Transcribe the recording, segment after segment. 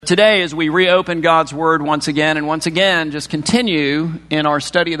Today, as we reopen God's Word once again, just continue in our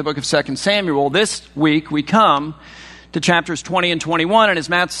study of the book of 2 Samuel, this week we come to chapters 20 and 21, and as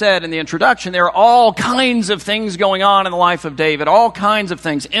Matt said in the introduction, there are all kinds of things going on in the life of David, all kinds of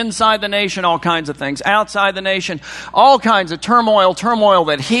things inside the nation, all kinds of things outside the nation, all kinds of turmoil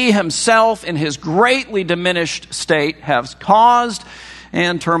that he himself in his greatly diminished state has caused,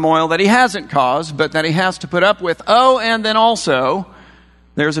 and turmoil that he hasn't caused, but that he has to put up with. Oh, and then also,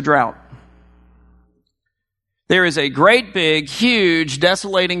 there's a drought. There is a great big, huge,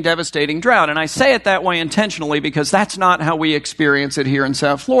 desolating, devastating drought. And I say it that way intentionally because that's not how we experience it here in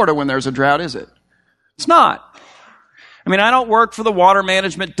South Florida when there's a drought, is it? It's not. I mean, I don't work for the water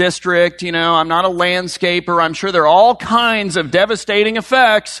management district, I'm not a landscaper. I'm sure there are all kinds of devastating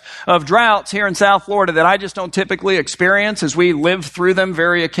effects of droughts here in South Florida that I just don't typically experience as we live through them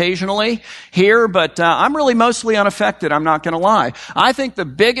very occasionally here, but I'm really mostly unaffected, I'm not going to lie. I think the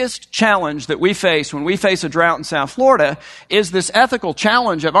biggest challenge that we face when we face a drought in South Florida is this ethical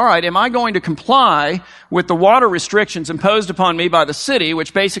challenge of, all right, am I going to comply with the water restrictions imposed upon me by the city,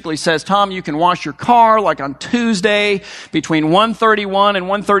 which basically says, Tom, you can wash your car like on Tuesday between 1:31 and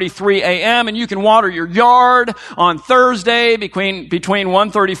 1:33 a.m., and you can water your yard on Thursday between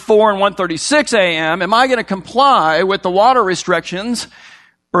 1:34 and 1:36 a.m. Am I going to comply with the water restrictions,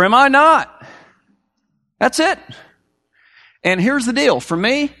 or am I not? That's it. And here's the deal. For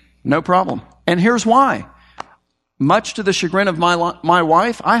me, no problem. And here's why. Much to the chagrin of my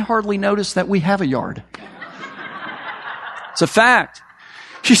wife, I hardly notice that we have a yard. It's a fact.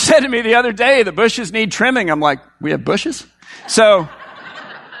 She said to me the other day, the bushes need trimming. I'm like, we have bushes? So,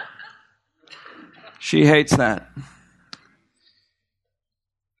 she hates that.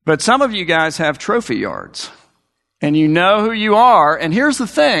 But some of you guys have trophy yards. And you know who you are. And here's the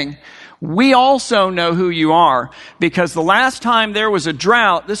thing. We also know who you are, because the last time there was a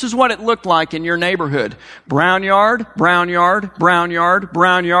drought, this is what it looked like in your neighborhood. Brown yard, brown yard, brown yard,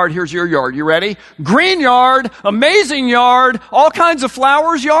 brown yard. Here's your yard. You ready? Green yard, amazing yard, all kinds of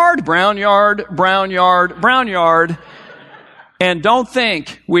flowers yard, brown yard, brown yard, brown yard. And don't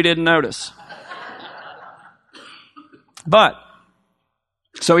think we didn't notice. But,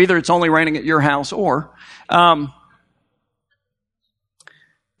 so either it's only raining at your house or,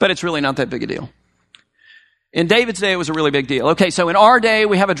 but it's really not that big a deal. In David's day, it was a really big deal. Okay, so in our day,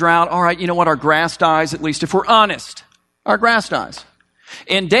 we have a drought. All right, you know what? Our grass dies, at least if we're honest. Our grass dies.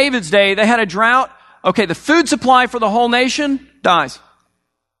 In David's day, they had a drought. Okay, the food supply for the whole nation dies.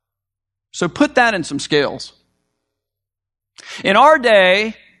 So put that in some scales. In our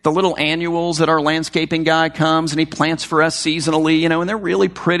day, the little annuals that our landscaping guy comes and he plants for us seasonally, and they're really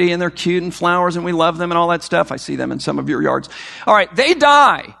pretty and they're cute and flowers and we love them and all that stuff. I see them in some of your yards. All right, they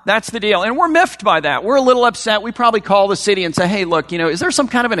die. That's the deal. And we're miffed by that. We're a little upset. We probably call the city and say, hey, look, is there some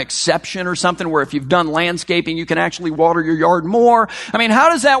kind of an exception or something where if you've done landscaping, you can actually water your yard more? I mean, how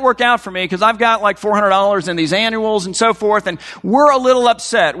does that work out for me? Because I've got like $400 in these annuals and so forth, and we're a little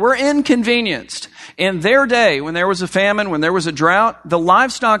upset. We're inconvenienced. In their day, when there was a famine, when there was a drought, the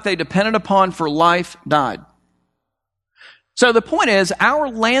livestock they depended upon for life died. So the point is, our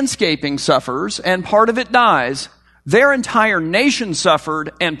landscaping suffers and part of it dies. Their entire nation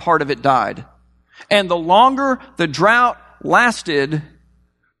suffered and part of it died. And the longer the drought lasted,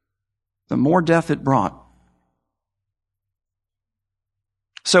 the more death it brought.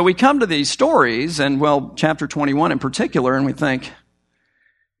 So we come to these stories, and chapter 21 in particular, and we think,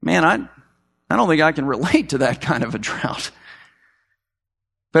 man, I don't think I can relate to that kind of a drought.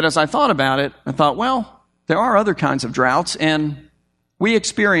 But as I thought about it, I thought, there are other kinds of droughts, and we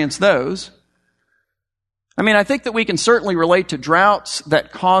experience those. I mean, I think that we can certainly relate to droughts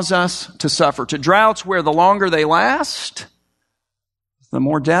that cause us to suffer, to droughts where the longer they last, the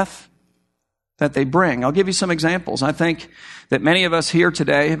more death that they bring. I'll give you some examples. I think that many of us here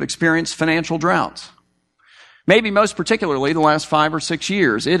today have experienced financial droughts. Maybe most particularly the last 5 or 6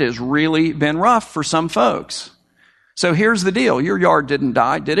 years. It has really been rough for some folks. So here's the deal. Your yard didn't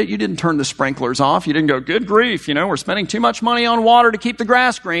die, did it? You didn't turn the sprinklers off. You didn't go, good grief, we're spending too much money on water to keep the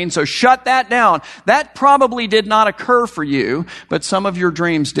grass green, so shut that down. That probably did not occur for you, but some of your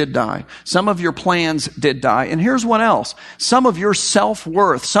dreams did die. Some of your plans did die. And here's what else. Some of your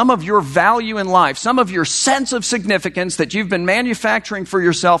self-worth, some of your value in life, some of your sense of significance that you've been manufacturing for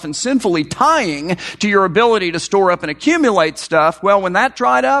yourself and sinfully tying to your ability to store up and accumulate stuff, when that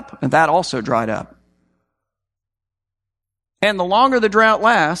dried up, that also dried up. And the longer the drought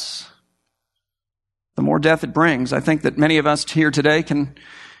lasts, the more death it brings. I think that many of us here today can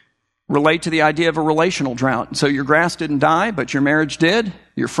relate to the idea of a relational drought. So your grass didn't die, but your marriage did,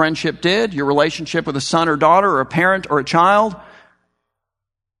 your friendship did, your relationship with a son or daughter or a parent or a child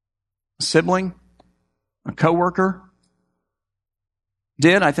sibling, a coworker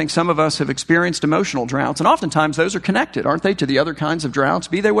did. I think some of us have experienced emotional droughts, and oftentimes those are connected, aren't they, to the other kinds of droughts,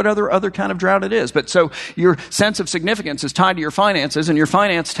 be they what other kind of drought it is. But so your sense of significance is tied to your finances, and your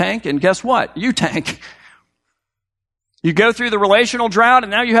finance tank, and guess what? You tank. You go through the relational drought,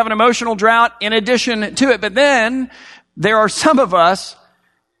 and now you have an emotional drought in addition to it. But then there are some of us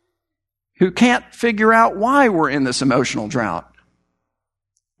who can't figure out why we're in this emotional drought.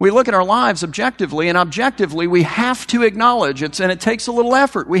 We look at our lives objectively, and objectively we have to acknowledge it, and it takes a little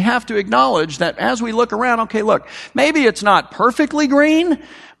effort. We have to acknowledge that as we look around, okay, look, maybe it's not perfectly green,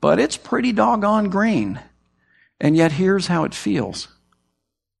 but it's pretty doggone green. And yet here's how it feels.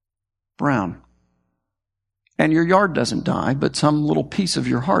 Brown. And your yard doesn't die, but some little piece of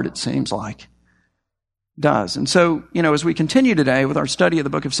your heart, it seems like, does. And so, as we continue today with our study of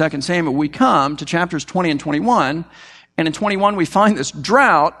the book of 2 Samuel, we come to chapters 20 and 21, and in 21 we find this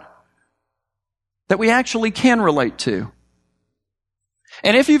drought that we actually can relate to.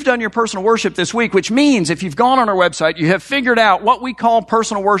 And if you've done your personal worship this week, which means if you've gone on our website, you have figured out what we call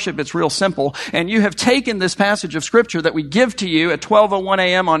personal worship, it's real simple, and you have taken this passage of Scripture that we give to you at 12:01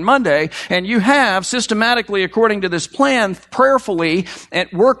 a.m. on Monday, and you have systematically, according to this plan, prayerfully and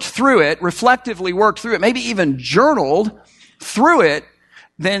worked through it, reflectively worked through it, maybe even journaled through it,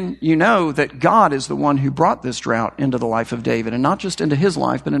 then you know that God is the one who brought this drought into the life of David, and not just into his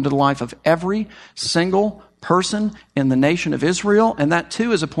life, but into the life of every single person in the nation of Israel. And that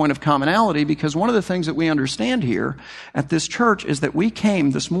too is a point of commonality, because one of the things that we understand here at this church is that we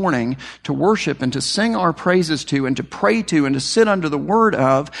came this morning to worship and to sing our praises to and to pray to and to sit under the word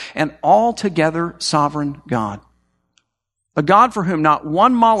of an altogether sovereign God. A God for whom not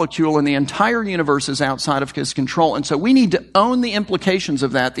one molecule in the entire universe is outside of his control. And so we need to own the implications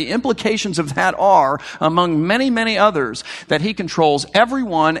of that. The implications of that are, among many, many others, that he controls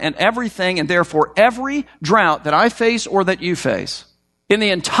everyone and everything, and therefore every drought that I face or that you face in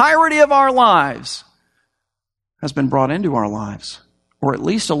the entirety of our lives has been brought into our lives, or at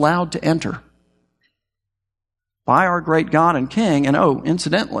least allowed to enter by our great God and King. And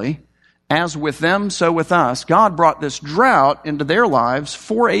incidentally, as with them, so with us, God brought this drought into their lives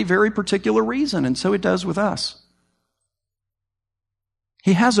for a very particular reason, and so it does with us.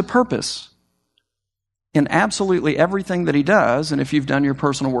 He has a purpose in absolutely everything that he does, and if you've done your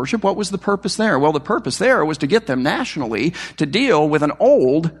personal worship, what was the purpose there? Well, the purpose there was to get them nationally to deal with an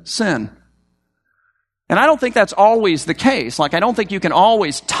old sin. And I don't think that's always the case. I don't think you can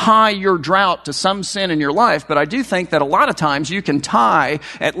always tie your drought to some sin in your life, but I do think that a lot of times you can tie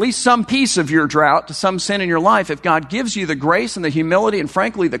at least some piece of your drought to some sin in your life if God gives you the grace and the humility and,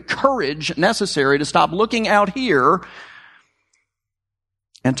 frankly, the courage necessary to stop looking out here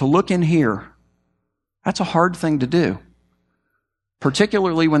and to look in here. That's a hard thing to do,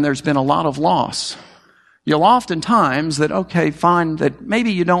 particularly when there's been a lot of loss. You'll oftentimes find that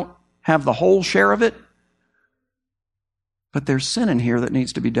maybe you don't have the whole share of it, but there's sin in here that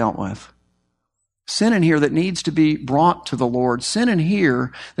needs to be dealt with. Sin in here that needs to be brought to the Lord. Sin in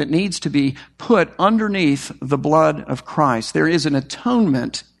here that needs to be put underneath the blood of Christ. There is an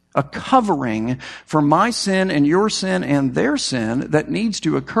atonement, a covering for my sin and your sin and their sin that needs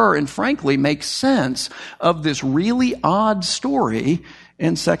to occur, and frankly make sense of this really odd story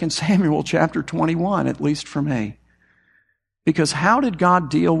in 2 Samuel chapter 21, at least for me. Because how did God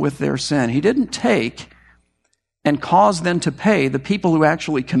deal with their sin? He didn't take and cause them to pay the people who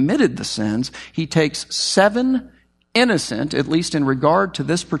actually committed the sins. He takes 7 innocent, at least in regard to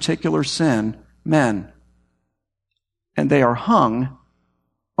this particular sin, men, and they are hung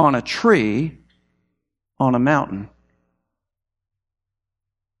on a tree on a mountain.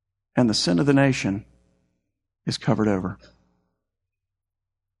 And the sin of the nation is covered over.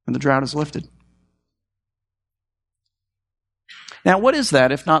 And the drought is lifted. Now, what is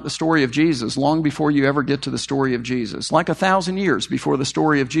that if not the story of Jesus, long before you ever get to the story of Jesus? Like 1,000 years before the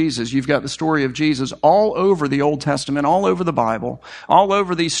story of Jesus, you've got the story of Jesus all over the Old Testament, all over the Bible, all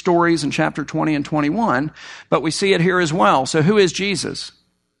over these stories in chapter 20 and 21, but we see it here as well. So who is Jesus?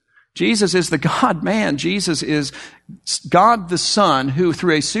 Jesus is the God-man. Jesus is God the Son, who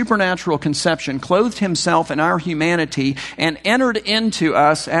through a supernatural conception clothed himself in our humanity and entered into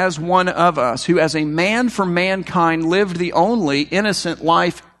us as one of us, who as a man for mankind lived the only innocent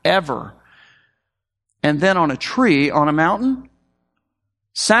life ever. And then on a tree, on a mountain,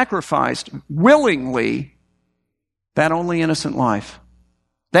 sacrificed willingly that only innocent life,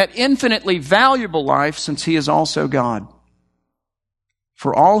 that infinitely valuable life, since he is also God,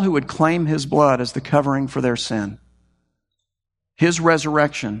 for all who would claim his blood as the covering for their sin, his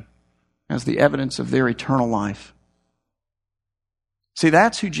resurrection as the evidence of their eternal life. See,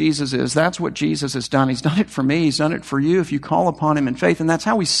 that's who Jesus is. That's what Jesus has done. He's done it for me. He's done it for you if you call upon him in faith. And that's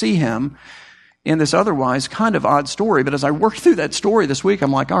how we see him in this otherwise kind of odd story. But as I worked through that story this week,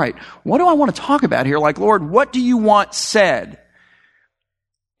 I'm like, all right, what do I want to talk about here? Like, Lord, what do you want said?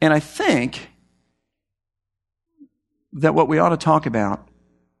 And I think that what we ought to talk about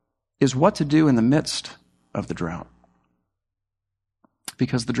is what to do in the midst of the drought.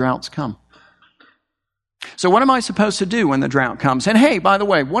 Because the droughts come. So what am I supposed to do when the drought comes? And hey, by the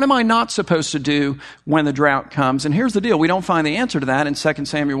way, what am I not supposed to do when the drought comes? And here's the deal. We don't find the answer to that in 2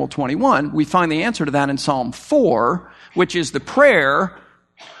 Samuel 21. We find the answer to that in Psalm 4, which is the prayer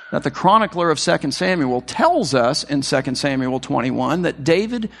that the chronicler of 2 Samuel tells us in 2 Samuel 21 that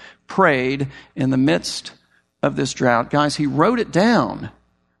David prayed in the midst of this drought. Guys, he wrote it down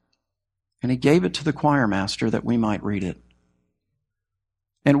and he gave it to the choir master that we might read it.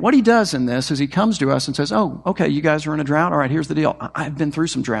 And what he does in this is he comes to us and says, oh, okay, you guys are in a drought? All right, here's the deal. I've been through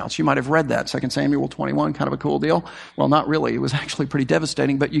some droughts. You might have read that, 2 Samuel 21, kind of a cool deal. Well, not really. It was actually pretty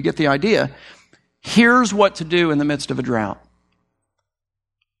devastating, but you get the idea. Here's what to do in the midst of a drought.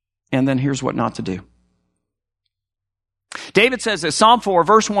 And then here's what not to do. David says this, Psalm 4,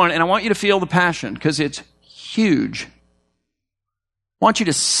 verse 1, and I want you to feel the passion because it's huge. I want you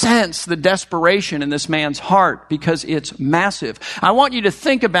to sense the desperation in this man's heart because it's massive. I want you to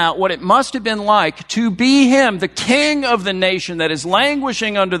think about what it must have been like to be him, the king of the nation that is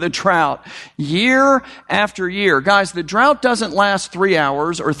languishing under the drought year after year. Guys, the drought doesn't last 3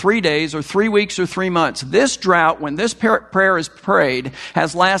 hours or 3 days or 3 weeks or 3 months. This drought, when this prayer is prayed,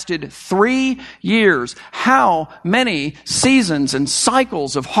 has lasted 3 years. How many seasons and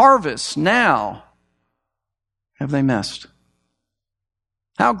cycles of harvest now have they missed?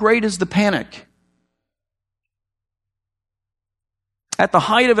 How great is the panic? At the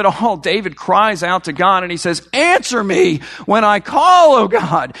height of it all, David cries out to God and he says, answer me when I call, oh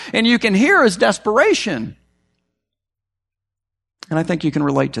God. And you can hear his desperation. And I think you can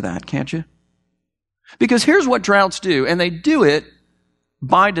relate to that, can't you? Because here's what droughts do, and they do it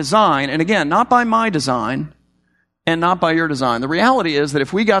by design. And again, not by my design and not by your design. The reality is that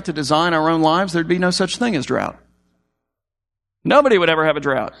if we got to design our own lives, there'd be no such thing as drought. Nobody would ever have a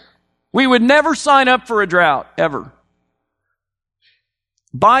drought. We would never sign up for a drought, ever.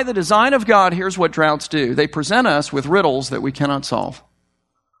 By the design of God, here's what droughts do. They present us with riddles that we cannot solve.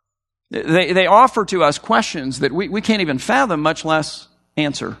 They offer to us questions that we can't even fathom, much less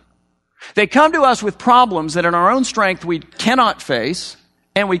answer. They come to us with problems that in our own strength we cannot face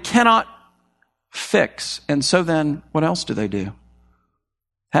and we cannot fix. And so then, what else do they do?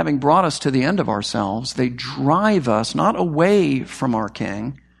 Having brought us to the end of ourselves, they drive us not away from our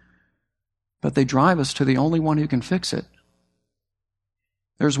King, but they drive us to the only one who can fix it.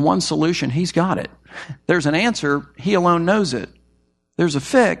 There's one solution, he's got it. There's an answer, he alone knows it. There's a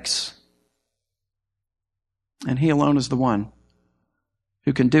fix, and he alone is the one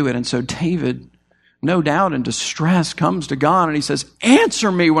who can do it. And so David, no doubt in distress, comes to God and he says,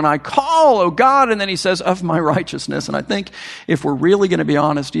 answer me when I call, oh God. And then he says, of my righteousness. And I think if we're really going to be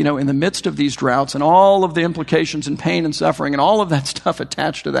honest, in the midst of these droughts and all of the implications and pain and suffering and all of that stuff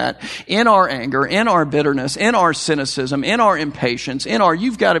attached to that, in our anger, in our bitterness, in our cynicism, in our impatience, in our,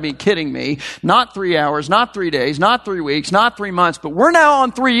 you've got to be kidding me, not 3 hours, not 3 days, not 3 weeks, not 3 months, but we're now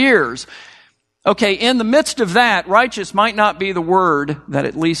on 3 years. Okay, in the midst of that, righteous might not be the word that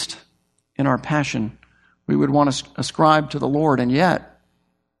at least in our passion we would want to ascribe to the Lord. And yet,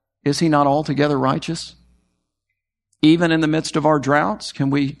 is he not altogether righteous? Even in the midst of our droughts,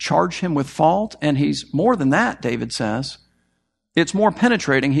 can we charge him with fault? And he's more than that, David says. It's more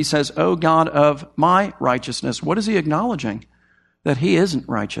penetrating. He says, O God of my righteousness. What is he acknowledging? That he isn't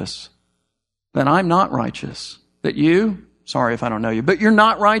righteous. That I'm not righteous. That you, sorry if I don't know you, but you're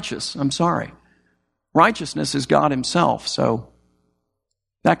not righteous. I'm sorry. Righteousness is God himself, so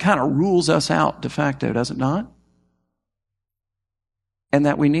that kind of rules us out de facto, does it not? And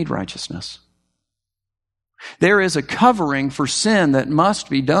that we need righteousness. There is a covering for sin that must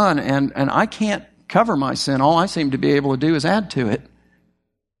be done, and I can't cover my sin. All I seem to be able to do is add to it.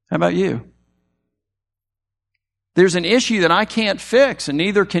 How about you? There's an issue that I can't fix, and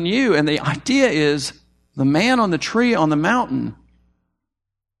neither can you. And the idea is the man on the tree on the mountain,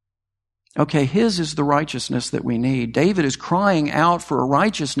 okay, his is the righteousness that we need. David is crying out for a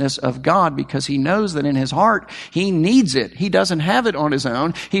righteousness of God because he knows that in his heart he needs it. He doesn't have it on his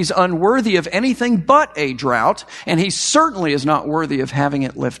own. He's unworthy of anything but a drought, and he certainly is not worthy of having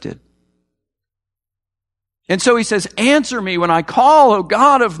it lifted. And so he says, answer me when I call, O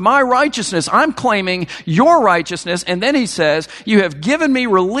God of my righteousness. I'm claiming your righteousness. And then he says, you have given me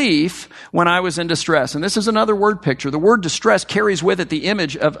relief when I was in distress. And this is another word picture. The word distress carries with it the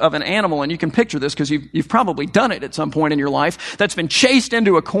image of an animal. And you can picture this because you've probably done it at some point in your life that's been chased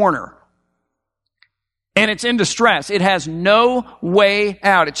into a corner. And it's in distress. It has no way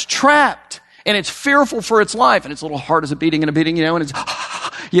out. It's trapped. And it's fearful for its life. And its little heart is beating, and it's,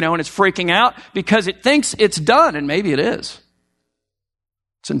 and it's freaking out because it thinks it's done. And maybe it is.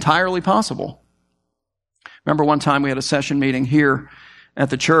 It's entirely possible. Remember one time we had a session meeting here at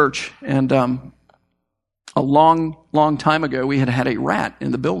the church. And a long, long time ago, we had a rat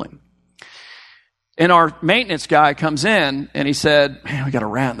in the building. And our maintenance guy comes in and he said, man, we got a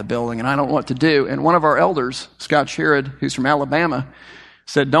rat in the building and I don't know what to do. And one of our elders, Scott Sherrod, who's from Alabama,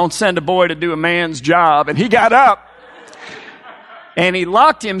 said, don't send a boy to do a man's job. And he got up and he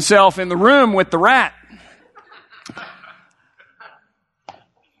locked himself in the room with the rat.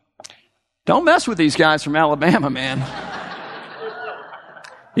 Don't mess with these guys from Alabama, man.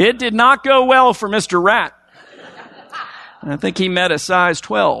 It did not go well for Mr. Rat. I think he met a size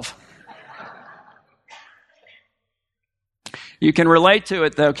 12. You can relate to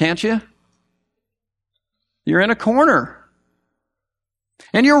it though, can't you? You're in a corner.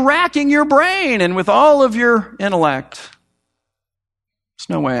 And you're racking your brain, and with all of your intellect, there's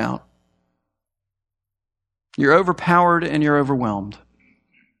no way out. You're overpowered and you're overwhelmed.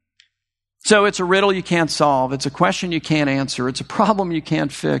 So it's a riddle you can't solve. It's a question you can't answer. It's a problem you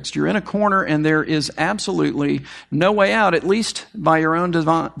can't fix. You're in a corner and there is absolutely no way out, at least by your own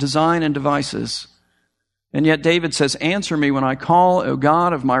design and devices. And yet David says, answer me when I call, O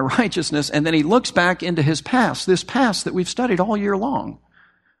God of my righteousness. And then he looks back into his past, this past that we've studied all year long,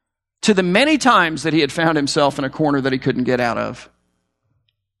 to the many times that he had found himself in a corner that he couldn't get out of.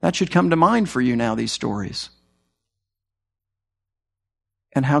 That should come to mind for you now, these stories.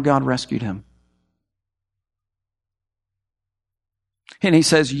 And how God rescued him. And he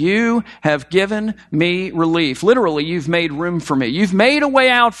says, you have given me relief. Literally, you've made room for me. You've made a way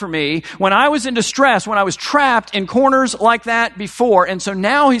out for me when I was in distress, when I was trapped in corners like that before. And so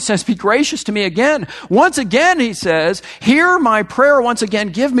now he says, be gracious to me again. Once again, he says, hear my prayer once again.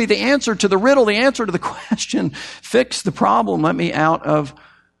 Give me the answer to the riddle, the answer to the question. Fix the problem. Let me out of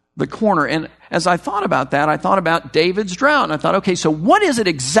the corner. And as I thought about that, I thought about David's drought. And I thought, okay, so what is it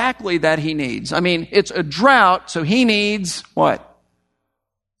exactly that he needs? I mean, it's a drought, so he needs what?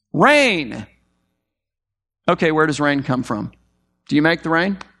 Rain. Okay, where does rain come from? Do you make the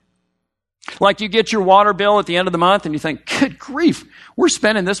rain? Like you get your water bill at the end of the month and you think, good grief, we're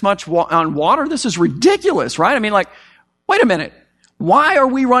spending this much on water? This is ridiculous, right? I mean, like, wait a minute. Why are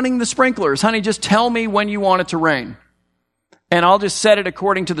we running the sprinklers? Honey, just tell me when you want it to rain. And I'll just set it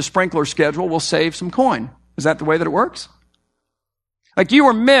according to the sprinkler schedule. We'll save some coin. Is that the way that it works? Like you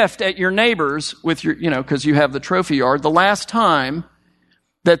were miffed at your neighbors with your, because you have the trophy yard the last time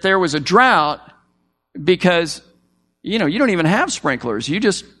that there was a drought because, you don't even have sprinklers. You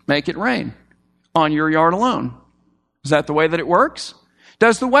just make it rain on your yard alone. Is that the way that it works?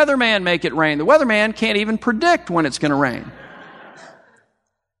 Does the weatherman make it rain? The weatherman can't even predict when it's going to rain.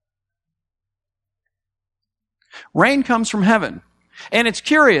 Rain comes from heaven. And it's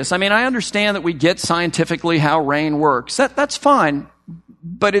curious. I mean, I understand that we get scientifically how rain works. That's fine.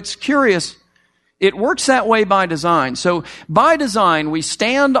 But it's curious. It works that way by design. So by design, we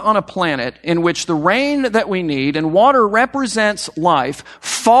stand on a planet in which the rain that we need, and water represents life,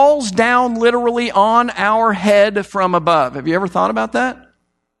 falls down literally on our head from above. Have you ever thought about that?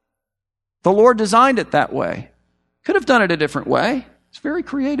 The Lord designed it that way. Could have done it a different way. It's very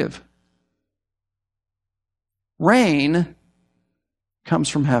creative. Rain comes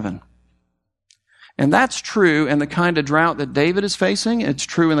from heaven. And that's true in the kind of drought that David is facing. It's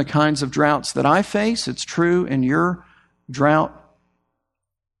true in the kinds of droughts that I face. It's true in your drought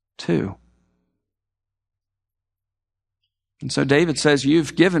too. And so David says,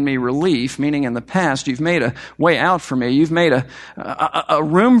 you've given me relief, meaning in the past, you've made a way out for me. You've made a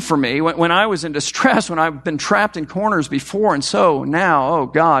room for me when I was in distress, when I've been trapped in corners before. And so now, oh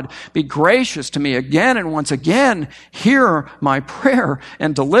God, be gracious to me again and once again. Hear my prayer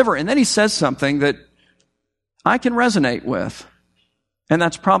and deliver. And then he says something that I can resonate with. And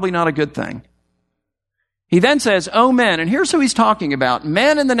that's probably not a good thing. He then says, oh men, and here's who he's talking about.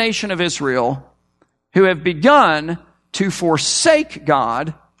 Men in the nation of Israel who have begun to forsake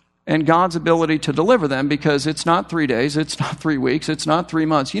God and God's ability to deliver them, because it's not 3 days, it's not 3 weeks, it's not 3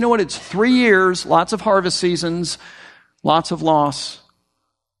 months. You know what? It's 3 years, lots of harvest seasons, lots of loss,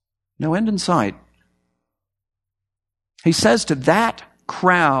 no end in sight. He says to that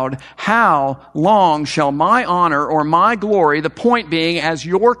crowd, how long shall my honor or my glory, the point being, as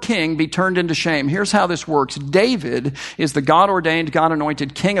your king, be turned into shame? Here's how this works. David is the God-ordained,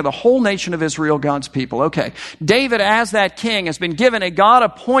 God-anointed king of the whole nation of Israel, God's people. Okay. David, as that king, has been given a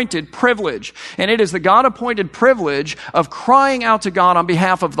God-appointed privilege. And it is the God-appointed privilege of crying out to God on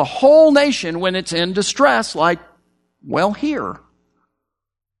behalf of the whole nation when it's in distress, like, well, here.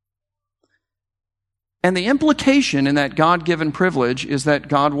 And the implication in that God-given privilege is that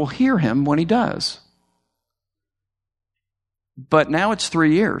God will hear him when he does. But now it's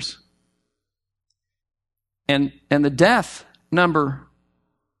 3 years. And the death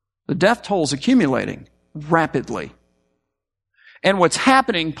toll's accumulating rapidly. And what's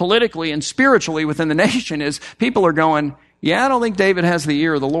happening politically and spiritually within the nation is people are going, yeah, I don't think David has the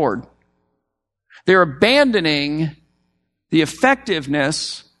ear of the Lord. They're abandoning the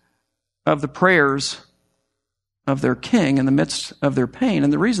effectiveness of the prayers of their king in the midst of their pain.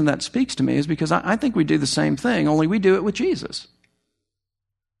 And the reason that speaks to me is because I think we do the same thing, only we do it with Jesus.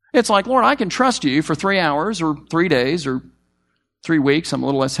 It's like, Lord, I can trust you for 3 hours or 3 days or 3 weeks. I'm a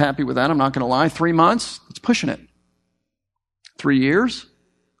little less happy with that. I'm not going to lie. 3 months, it's pushing it. 3 years?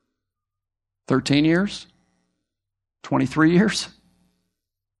 13 years? 23 years?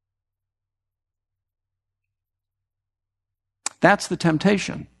 That's the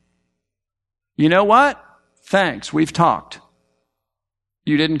temptation. You know what? Thanks, we've talked.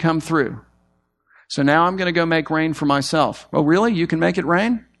 You didn't come through. So now I'm going to go make rain for myself. Oh, really? You can make it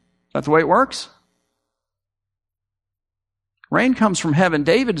rain? That's the way it works? Rain comes from heaven.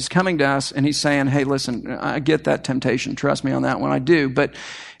 David is coming to us and he's saying, hey, listen, I get that temptation. Trust me on that one. I do. But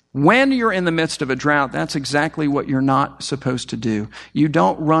when you're in the midst of a drought, that's exactly what you're not supposed to do. You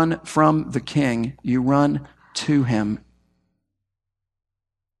don't run from the king. You run to him.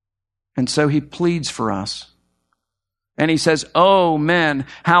 And so he pleads for us. And he says, oh, men,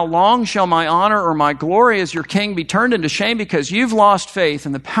 how long shall my honor or my glory as your king be turned into shame because you've lost faith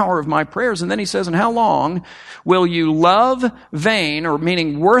in the power of my prayers? And then he says, and how long will you love vain, or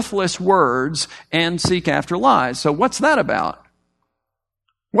meaning worthless words, and seek after lies? So what's that about?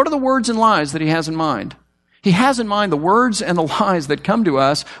 What are the words and lies that he has in mind? He has in mind the words and the lies that come to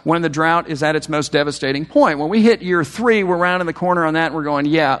us when the drought is at its most devastating point. When we hit year 3, we're rounding the corner on that and we're going,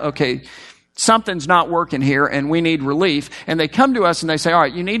 yeah, okay, something's not working here and we need relief. And they come to us and they say, all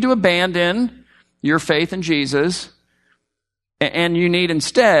right, you need to abandon your faith in Jesus and you need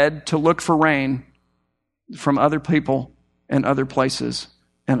instead to look for rain from other people and other places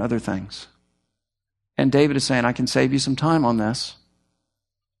and other things. And David is saying, I can save you some time on this.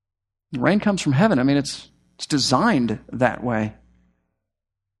 The rain comes from heaven. I mean, it's designed that way.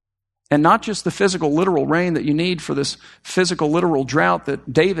 And not just the physical, literal rain that you need for this physical, literal drought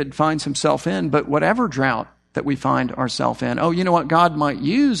that David finds himself in, but whatever drought that we find ourselves in. Oh, you know what? God might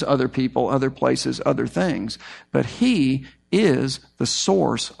use other people, other places, other things, but he is the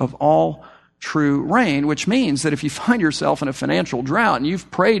source of all true rain, which means that if you find yourself in a financial drought and you've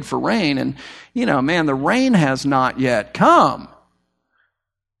prayed for rain and, man, the rain has not yet come,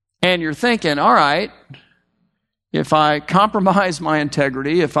 and you're thinking, all right, if I compromise my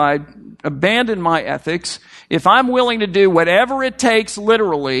integrity, if I abandon my ethics, if I'm willing to do whatever it takes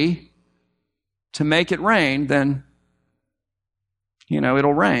literally to make it rain, then,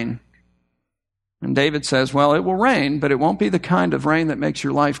 it'll rain. And David says, well, it will rain, but it won't be the kind of rain that makes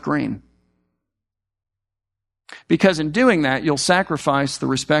your life green. Because in doing that, you'll sacrifice the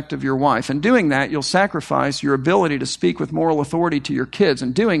respect of your wife. In doing that, you'll sacrifice your ability to speak with moral authority to your kids.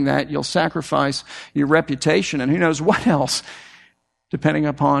 In doing that, you'll sacrifice your reputation and who knows what else, depending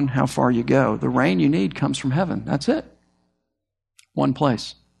upon how far you go. The rain you need comes from heaven. That's it. One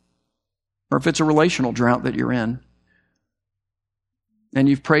place. Or if it's a relational drought that you're in, and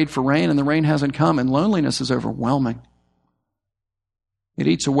you've prayed for rain and the rain hasn't come, and loneliness is overwhelming. It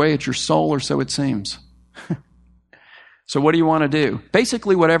eats away at your soul, or so it seems. So what do you want to do?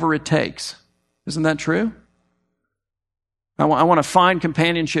 Basically, whatever it takes. Isn't that true? I want to find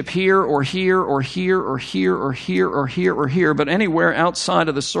companionship here or here or here or here or here or here or here, but anywhere outside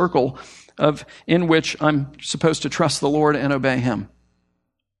of the circle in which I'm supposed to trust the Lord and obey him.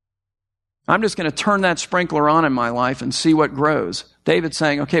 I'm just going to turn that sprinkler on in my life and see what grows. David's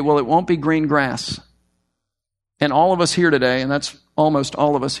saying, okay, well, it won't be green grass. And all of us here today, and that's almost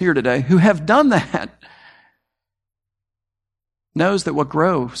all of us here today, who have done that, knows that what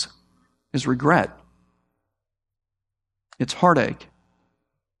grows is regret. It's heartache.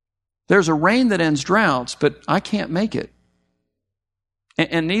 There's a rain that ends droughts, but I can't make it.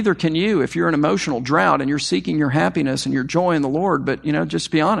 And neither can you if you're in emotional drought and you're seeking your happiness and your joy in the Lord. But,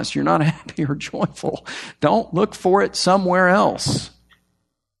 just be honest, you're not happy or joyful. Don't look for it somewhere else.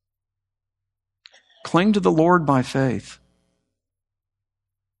 Cling to the Lord by faith.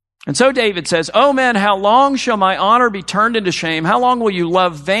 And so David says, "O men, how long shall my honor be turned into shame? How long will you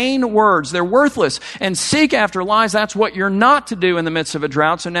love vain words? They're worthless. And seek after lies." That's what you're not to do in the midst of a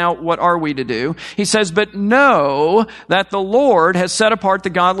drought. So now what are we to do? He says, "But know that the Lord has set apart the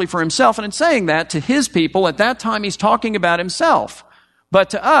godly for himself." And in saying that to his people, at that time he's talking about himself. But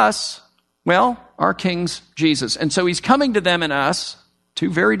to us, well, our king's Jesus. And so he's coming to them and us, two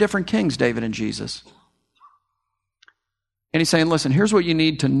very different kings, David and Jesus. And he's saying, listen, here's what you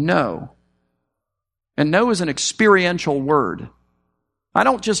need to know. And know is an experiential word. I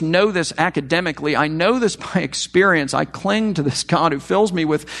don't just know this academically. I know this by experience. I cling to this God who fills me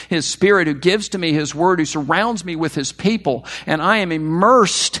with his Spirit, who gives to me his word, who surrounds me with his people. And I am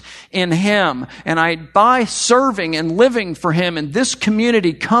immersed in him. And I, by serving and living for him in this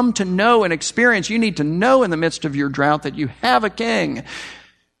community, come to know and experience. You need to know in the midst of your drought that you have a king.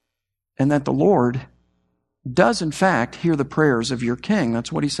 And that the Lord does in fact hear the prayers of your king.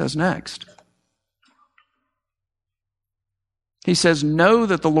 That's what he says next. He says, know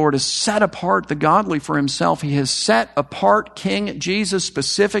that the Lord has set apart the godly for himself. He has set apart King Jesus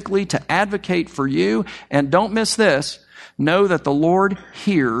specifically to advocate for you. And don't miss this. Know that the Lord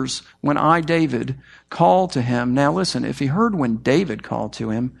hears when I, David, call to him. Now listen, if he heard when David called to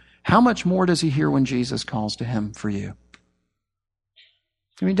him, how much more does he hear when Jesus calls to him for you?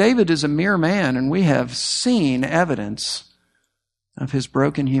 I mean, David is a mere man, and we have seen evidence of his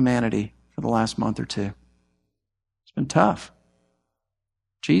broken humanity for the last month or two. It's been tough.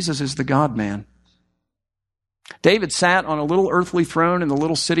 Jesus is the God-man. David sat on a little earthly throne in the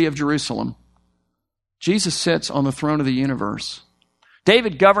little city of Jerusalem. Jesus sits on the throne of the universe.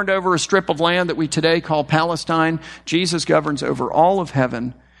 David governed over a strip of land that we today call Palestine. Jesus governs over all of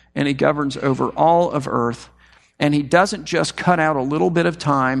heaven, and he governs over all of earth. And he doesn't just cut out a little bit of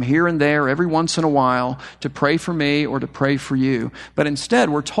time here and there every once in a while to pray for me or to pray for you. But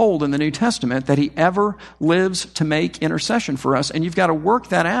instead, we're told in the New Testament that he ever lives to make intercession for us. And you've got to work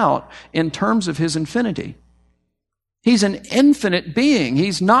that out in terms of his infinity. He's an infinite being.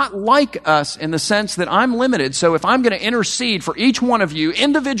 He's not like us in the sense that I'm limited. So if I'm going to intercede for each one of you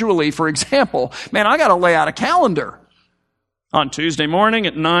individually, for example, man, I got to lay out a calendar. On Tuesday morning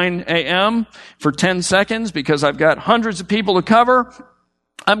at 9 a.m. for 10 seconds because I've got hundreds of people to cover.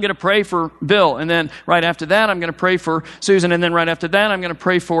 I'm going to pray for Bill. And then right after that, I'm going to pray for Susan. And then right after that, I'm going to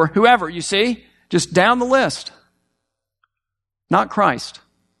pray for whoever, you see? Just down the list. Not Christ.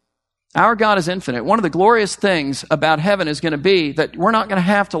 Our God is infinite. One of the glorious things about heaven is going to be that we're not going to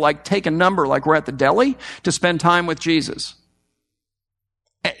have to take a number like we're at the deli to spend time with Jesus.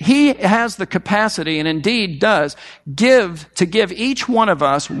 He has the capacity, and indeed does, give each one of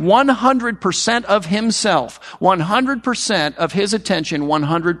us 100% of himself, 100% of his attention,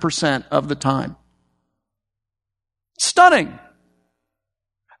 100% of the time. Stunning.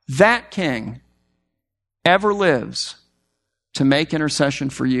 That King ever lives to make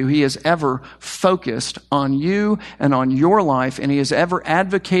intercession for you. He is ever focused on you and on your life, and he is ever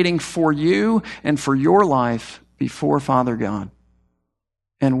advocating for you and for your life before Father God.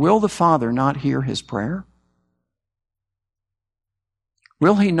 And will the Father not hear his prayer?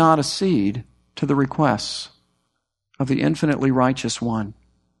 Will he not accede to the requests of the infinitely righteous one?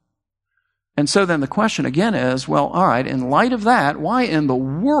 And so then the question again is, well, all right, in light of that, why in the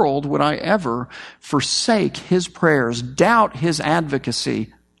world would I ever forsake his prayers, doubt his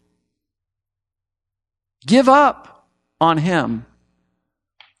advocacy, give up on him,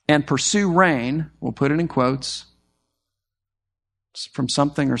 and pursue rain, we'll put it in quotes, from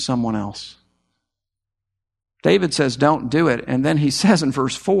something or someone else? David says, don't do it. And then he says in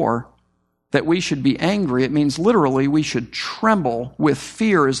verse 4 that we should be angry. It means literally we should tremble with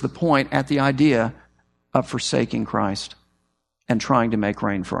fear is the point at the idea of forsaking Christ and trying to make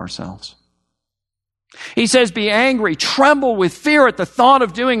rain for ourselves. He says, be angry, tremble with fear at the thought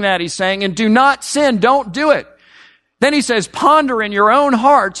of doing that, he's saying, and do not sin, don't do it. Then he says, ponder in your own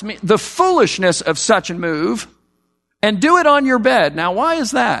hearts the foolishness of such a move, and do it on your bed. Now, why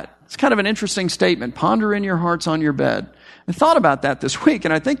is that? It's kind of an interesting statement. Ponder in your hearts on your bed. I thought about that this week,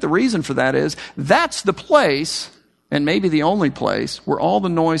 and I think the reason for that is that's the place, and maybe the only place, where all the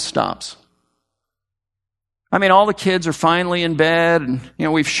noise stops. I mean, all the kids are finally in bed, and,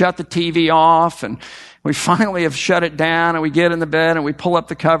 we've shut the TV off, and we finally have shut it down, and we get in the bed, and we pull up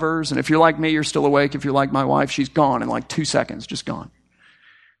the covers, and if you're like me, you're still awake. If you're like my wife, she's gone in 2 seconds, just gone.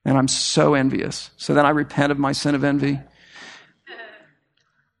 And I'm so envious. So then I repent of my sin of envy.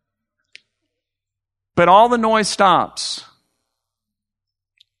 But all the noise stops.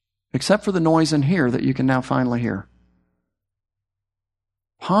 Except for the noise in here that you can now finally hear.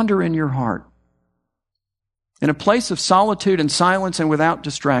 Ponder in your heart in a place of solitude and silence and without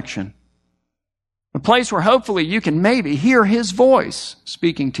distraction. A place where hopefully you can maybe hear His voice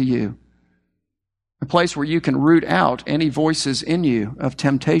speaking to you. A place where you can root out any voices in you of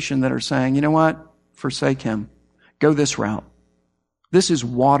temptation that are saying, you know what? Forsake Him. Go this route. This is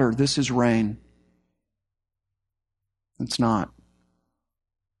water. This is rain. It's not.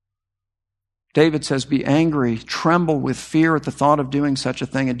 David says, be angry, tremble with fear at the thought of doing such a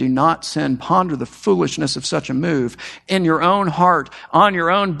thing, and do not sin. Ponder the foolishness of such a move in your own heart, on your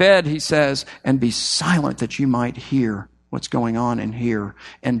own bed, he says, and be silent that you might hear what's going on in here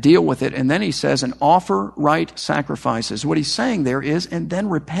and deal with it. And then he says, and offer right sacrifices. What he's saying there is, and then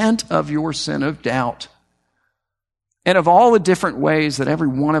repent of your sin of doubt. And of all the different ways that every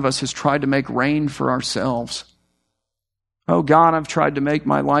one of us has tried to make rain for ourselves. Oh God, I've tried to make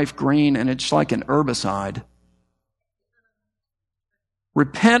my life green and it's like an herbicide.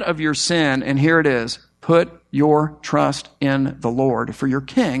 Repent of your sin, and here it is. Put your trust in the Lord, for your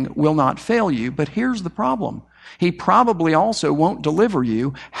King will not fail you. But here's the problem. He probably also won't deliver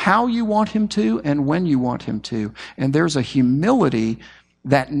you how you want Him to and when you want Him to. And there's a humility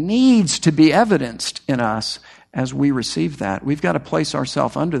that needs to be evidenced in us as we receive that. We've got to place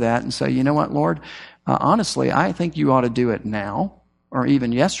ourselves under that and say, you know what, Lord? Honestly, I think you ought to do it now, or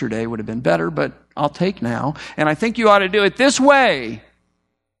even yesterday would have been better, but I'll take now. And I think you ought to do it this way.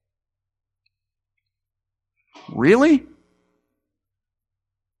 Really?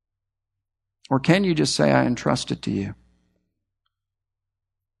 Or can you just say, I entrust it to you?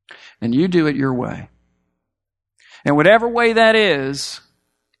 And you do it your way. And whatever way that is,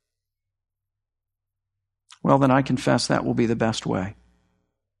 well, then I confess that will be the best way.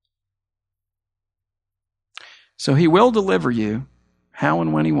 So He will deliver you how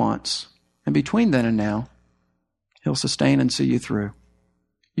and when He wants. And between then and now, He'll sustain and see you through.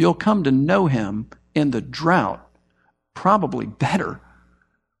 You'll come to know Him in the drought probably better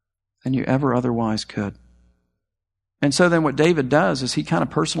than you ever otherwise could. And so then what David does is he kind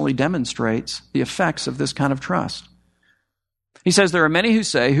of personally demonstrates the effects of this kind of trust. He says, there are many who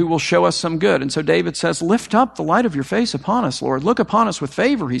say, who will show us some good. And so David says, lift up the light of your face upon us, Lord. Look upon us with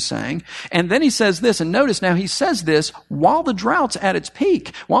favor, he's saying. And then he says this, and notice now he says this while the drought's at its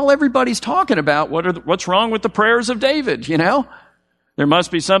peak, while everybody's talking about what's wrong with the prayers of David, you know? There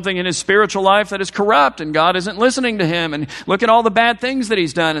must be something in his spiritual life that is corrupt and God isn't listening to him. And look at all the bad things that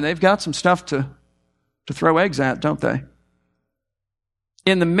he's done. And they've got some stuff to throw eggs at, don't they?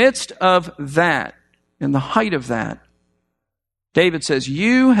 In the midst of that, in the height of that, David says,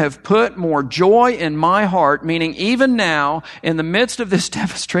 you have put more joy in my heart, meaning even now, in the midst of this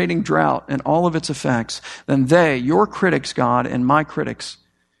devastating drought and all of its effects, than they, your critics, God, and my critics,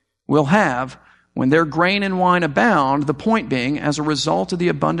 will have when their grain and wine abound, the point being, as a result of the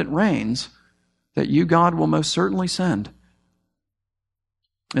abundant rains that you, God, will most certainly send.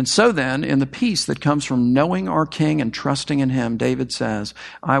 And so then, in the peace that comes from knowing our King and trusting in Him, David says,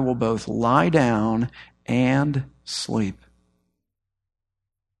 I will both lie down and sleep.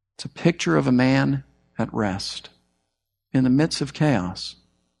 It's a picture of a man at rest in the midst of chaos.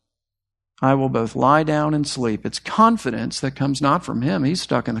 I will both lie down and sleep. It's confidence that comes not from him. He's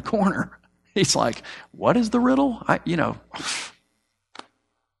stuck in the corner. He's like, what is the riddle?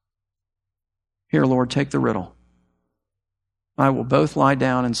 Here, Lord, take the riddle. I will both lie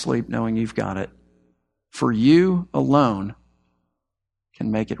down and sleep knowing you've got it. For you alone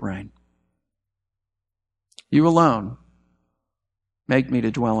can make it rain. You alone make me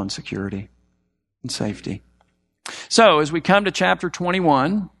to dwell in security and safety. So, as we come to chapter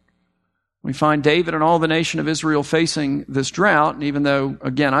 21, we find David and all the nation of Israel facing this drought. And even though,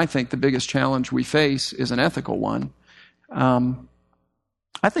 again, I think the biggest challenge we face is an ethical one,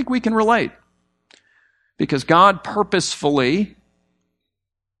 I think we can relate. Because God purposefully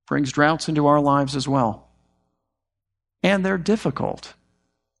brings droughts into our lives as well. And they're difficult.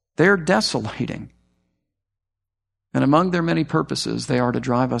 They're desolating. And among their many purposes, they are to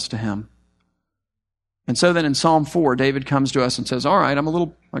drive us to Him. And so then in Psalm 4, David comes to us and says, all right,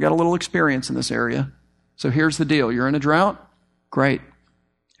 I got a little experience in this area. So here's the deal. You're in a drought? Great.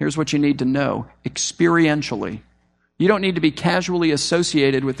 Here's what you need to know experientially. You don't need to be casually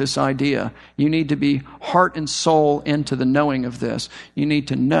associated with this idea. You need to be heart and soul into the knowing of this. You need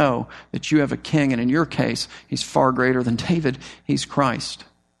to know that you have a King, and in your case, He's far greater than David. He's Christ.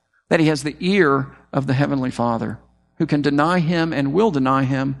 That He has the ear of the Heavenly Father, who can deny Him and will deny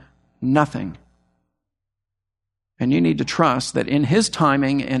Him nothing. And you need to trust that in His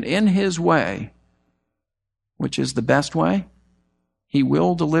timing and in His way, which is the best way, He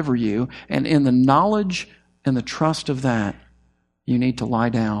will deliver you. And in the knowledge and the trust of that, you need to lie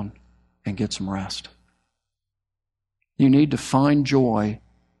down and get some rest. You need to find joy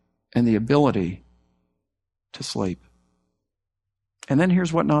and the ability to sleep. And then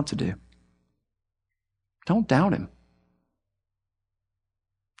here's what not to do. Don't doubt him.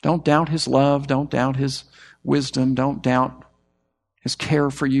 Don't doubt his love. Don't doubt his wisdom. Don't doubt his care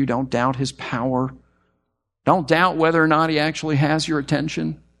for you. Don't doubt his power. Don't doubt whether or not he actually has your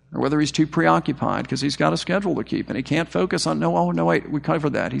attention or whether he's too preoccupied because he's got a schedule to keep and he can't focus on, wait, we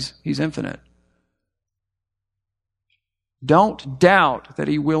covered that. He's infinite. Don't doubt that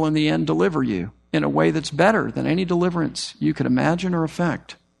he will in the end deliver you in a way that's better than any deliverance you could imagine or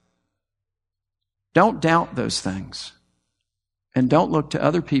affect. Don't doubt those things. And don't look to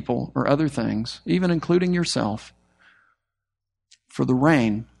other people or other things, even including yourself, for the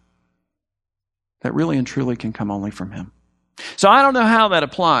rain that really and truly can come only from him. So I don't know how that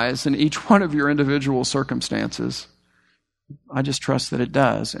applies in each one of your individual circumstances. I just trust that it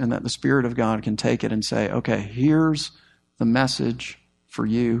does, and that the Spirit of God can take it and say, okay, here's the message for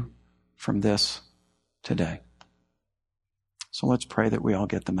you from this today. So let's pray that we all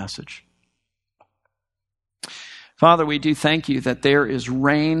get the message. Father, we do thank you that there is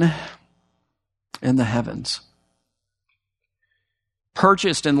rain in the heavens,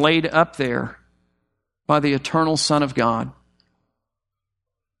 purchased and laid up there by the eternal Son of God,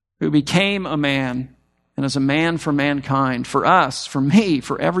 who became a man and is a man for mankind, for us, for me,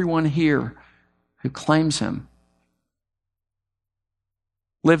 for everyone here who claims him,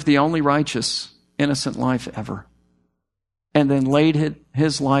 lived the only righteous, innocent life ever, and then laid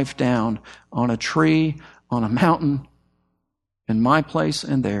his life down on a tree, on a mountain, in my place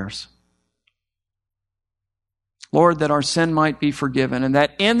and theirs. Lord, that our sin might be forgiven, and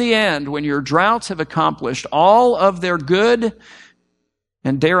that in the end, when your droughts have accomplished all of their good,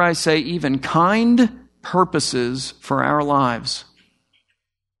 and dare I say, even kind purposes for our lives,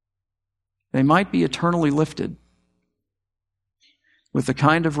 they might be eternally lifted with the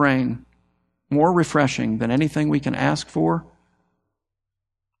kind of rain more refreshing than anything we can ask for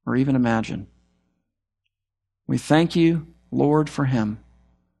or even imagine. We thank you, Lord, for him.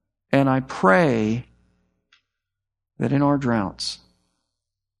 And I pray that in our droughts,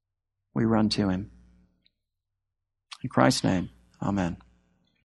 we run to him. In Christ's name, amen.